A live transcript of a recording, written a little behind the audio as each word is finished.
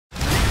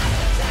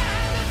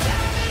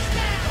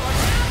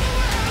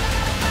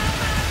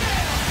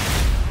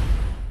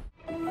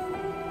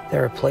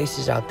There are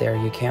places out there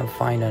you can't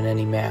find on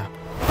any map.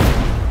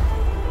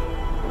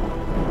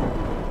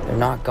 They're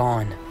not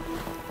gone.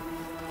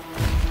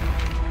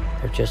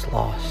 They're just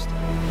lost.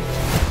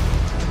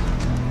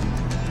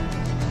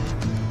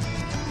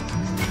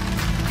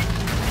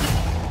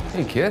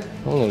 Hey, kid.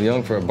 A little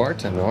young for a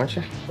bartender, aren't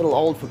you? A little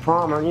old for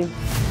prom, aren't you?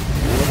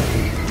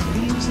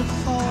 Leaves are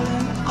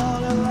falling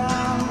all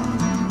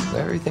around.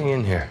 Everything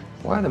in here.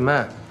 Why the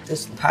map?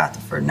 This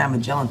path Ferdinand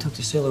Magellan took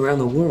to sail around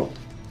the world.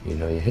 You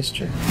know your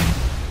history.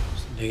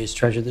 It's the biggest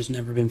treasure that's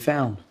never been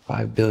found.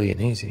 5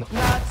 billion, easy.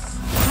 That's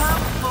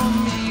time for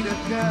me to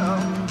go.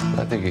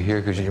 I think you're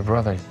here because you're your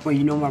brother. Well,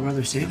 you know my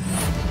brother Sam?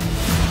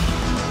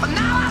 But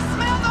now I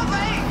smell the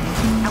rain.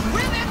 I'm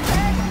with it,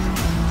 babe,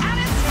 and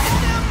it's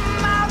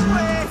heading my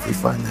way. If we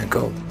find that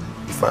gold,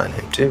 you find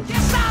him too.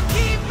 Yes, I'll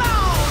keep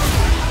on.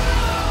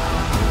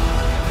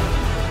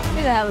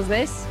 Who the hell is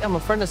this? I'm a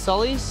friend of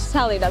Sully's.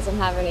 Sally doesn't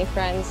have any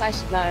friends. I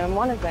should know I'm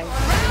one of them.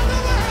 Around the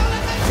world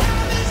and the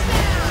time is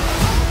now.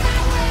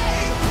 On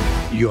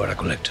my way. You are a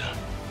collector.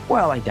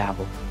 Well, I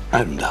dabble.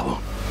 I don't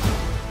dabble.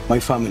 My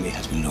family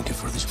has been looking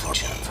for this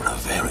fortune for a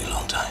very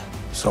long time.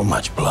 So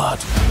much blood.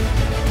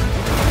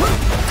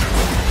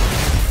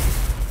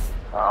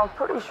 I'm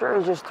pretty sure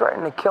he's just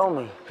threatening to kill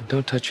me.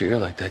 Don't touch your ear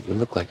like that. You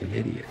look like an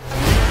idiot.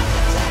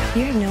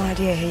 You have no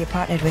idea who you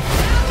partnered with.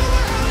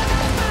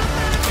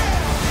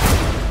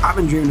 I've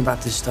been dreaming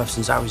about this stuff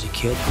since I was a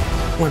kid.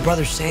 My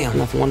brother Sam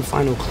left one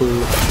final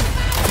clue.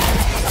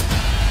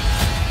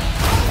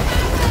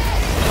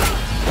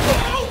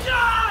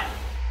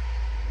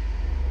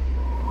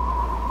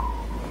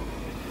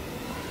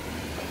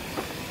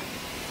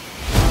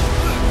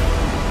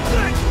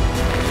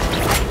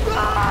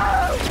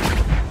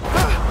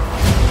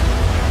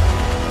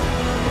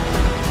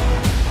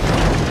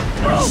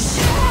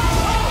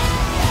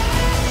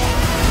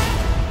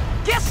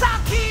 Guess I'll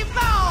keep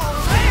on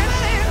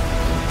living.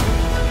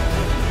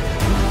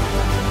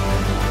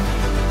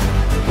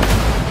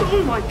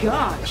 Oh my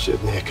God! I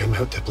shouldn't have come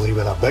out to play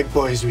with the big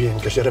boys, Ian,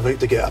 because you're about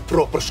to get a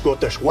proper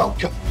Scottish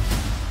welcome.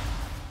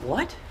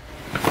 What?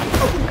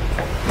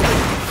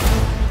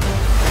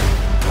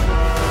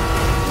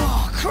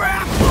 Oh,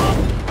 crap.